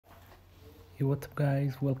Hey, what's up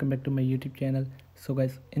guys, welcome back to my YouTube channel. So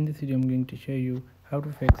guys, in this video I'm going to show you how to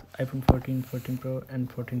fix iPhone 14, 14 Pro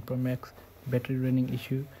and 14 Pro Max battery running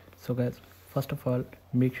issue. So guys, first of all,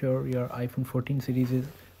 make sure your iPhone 14 series is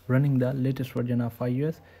running the latest version of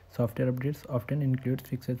iOS. Software updates often include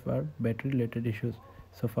fixes for battery related issues.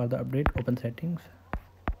 So for the update, open settings,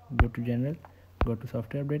 go to general, go to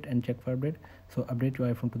software update and check for update. So update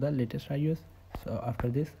your iPhone to the latest iOS. So after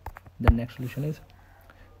this, the next solution is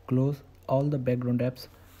close all the background apps.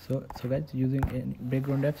 So guys, using any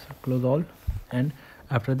background apps, close all. And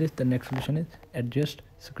after this, the next solution is adjust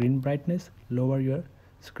screen brightness. Lower your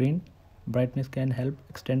screen brightness can help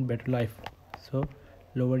extend battery life. So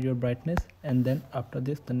lower your brightness. And then after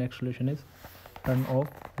this, the next solution is turn off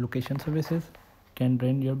location services, can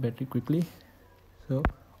drain your battery quickly. So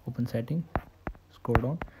open setting, scroll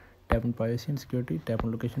down, tap on privacy and security, tap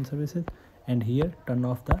on location services, and here turn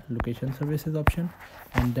off the location services option.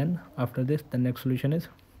 And then after this, the next solution is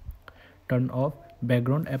turn off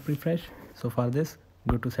background app refresh. So for this,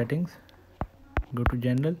 go to settings, go to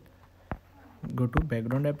general, go to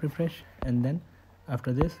background app refresh, and then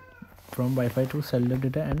after this, from Wi-Fi to cellular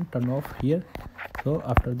data and turn off here. So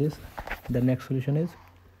after this, the next solution is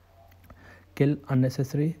kill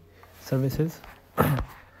unnecessary services.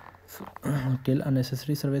 Kill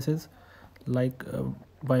unnecessary services like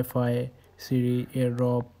Wi-Fi, Siri,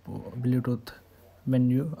 AirDrop, Bluetooth. When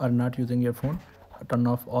you are not using your phone, turn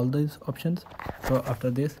off all these options. So after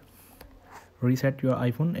this, reset your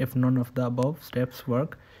iPhone. If none of the above steps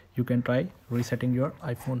work, you can try resetting your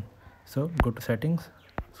iPhone. So go to settings,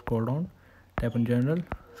 scroll down, tap on general,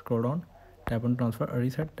 scroll down, tap on transfer or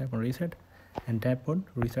reset, tap on reset, and tap on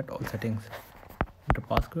reset all settings. Enter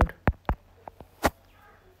passcode.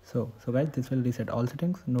 So guys, this will reset all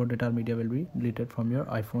settings. No data or media will be deleted from your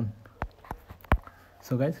iPhone.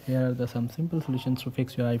 So guys, here are some simple solutions to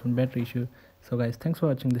fix your iPhone battery issue. So guys, thanks for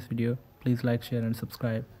watching this video. Please like, share and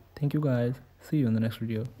subscribe. Thank you guys. See you in the next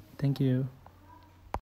video. Thank you.